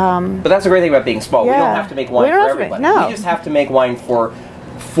 But that's the great thing about being small. Yeah. We don't have to make wine for everybody. No. We just have to make wine for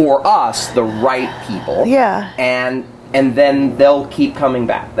us, the right people. Yeah. And then they'll keep coming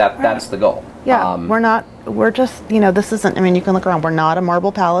back. That's the goal. Yeah, we're just, this isn't, you can look around, we're not a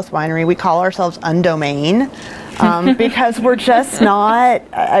Marble Palace winery. We call ourselves Undomain because we're just not,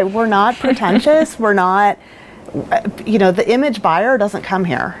 we're not pretentious. We're not, the image buyer doesn't come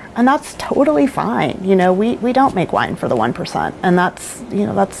here, and that's totally fine. We don't make wine for the 1%, and that's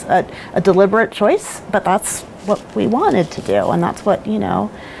a deliberate choice, but that's what we wanted to do, and that's what,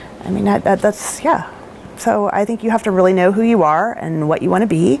 that's, yeah. So I think you have to really know who you are and what you want to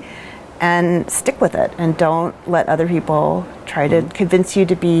be, and stick with it, and don't let other people try to convince you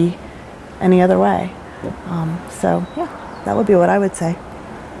to be any other way. So yeah, that would be what I would say.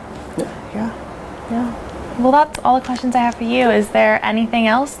 Yeah. Well, that's all the questions I have for you. Is there anything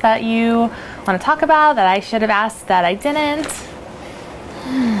else that you want to talk about that I should have asked that I didn't?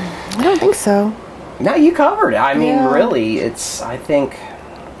 I don't think so. No, you covered it. Really, I think.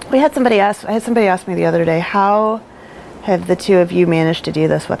 I had somebody ask me the other day, how have the two of you managed to do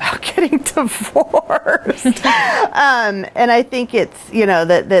this without getting divorced? And I think it's,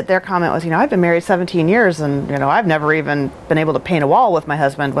 that their comment was, I've been married 17 years, and, I've never even been able to paint a wall with my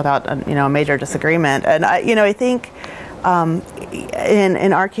husband without, a major disagreement. And I think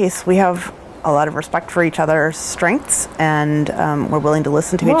in our case, we have a lot of respect for each other's strengths, and we're willing to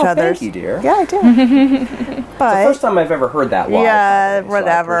listen to each other's. Thank you, dear. Yeah, I do. But it's the first time I've ever heard that. Yeah,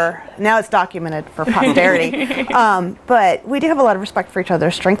 whatever. Now it's documented for posterity. But we do have a lot of respect for each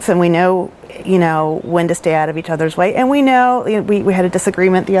other's strengths, and we know, when to stay out of each other's way. And we know we had a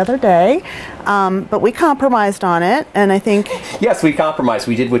disagreement the other day, but we compromised on it, and I think. Yes, we compromised.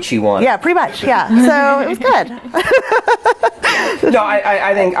 We did what she wanted. Yeah, pretty much. Yeah, so it was good. No,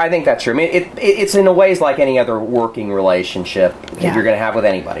 I think that's true. It's in a ways like any other working relationship that you're going to have with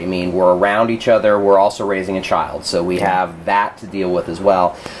anybody. We're around each other. We're also raising a child, so we have that to deal with as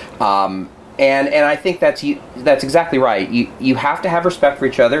well. And I think that's exactly right. You have to have respect for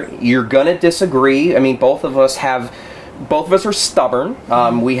each other. You're going to disagree. Both of us are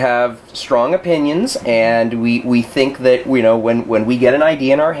stubborn. We have strong opinions, and we think that when we get an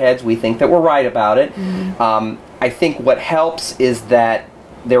idea in our heads, we think that we're right about it. I think what helps is that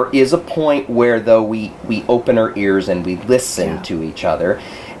there is a point where, though, we open our ears and we listen to each other,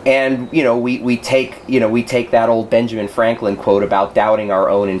 and we take that old Benjamin Franklin quote about doubting our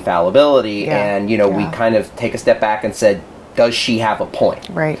own infallibility, and we kind of take a step back and said, does she have a point?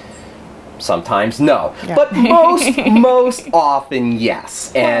 Right. Sometimes no, but most often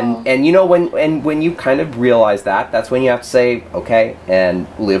yes. And when you kind of realize that's when you have to say okay and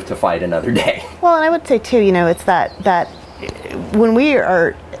live to fight another day. Well, and I would say too, it's that when we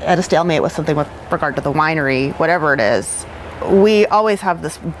are at a stalemate with something with regard to the winery, whatever it is, we always have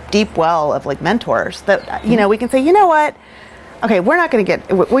this deep well of mentors that we can say, what. Okay, we're not going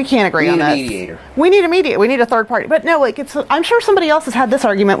to we can't agree on this. We need a mediator. We need a third party. But no, I'm sure somebody else has had this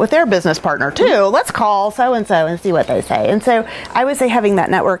argument with their business partner too. Let's call so-and-so and see what they say. And so I would say having that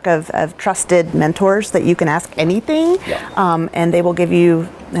network of trusted mentors that you can ask anything, and they will give you,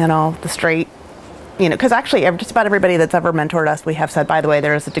 the straight, because actually just about everybody that's ever mentored us, we have said, by the way,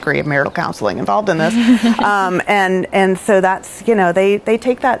 there is a degree of marital counseling involved in this. And so that's, they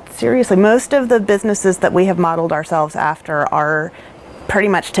take that seriously. Most of the businesses that we have modeled ourselves after are pretty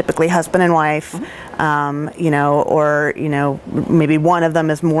much typically husband and wife, or maybe one of them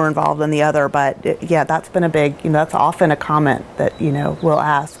is more involved than the other. But that's been a big, that's often a comment that we'll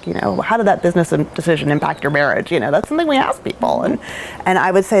ask, how did that business decision impact your marriage? That's something we ask people, and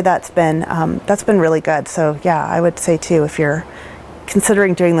I would say that's been really good. So I would say too, if you're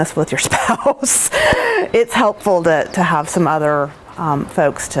considering doing this with your spouse, it's helpful to have some other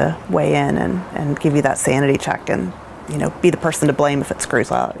folks to weigh in and give you that sanity check and. Be the person to blame if it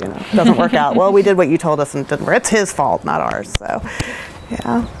screws out, it doesn't work out. Well, we did what you told us and it didn't work. It's his fault, not ours. So,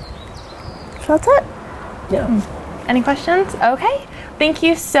 So that's it. Yeah. Any questions? Okay. Thank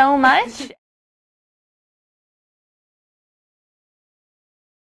you so much.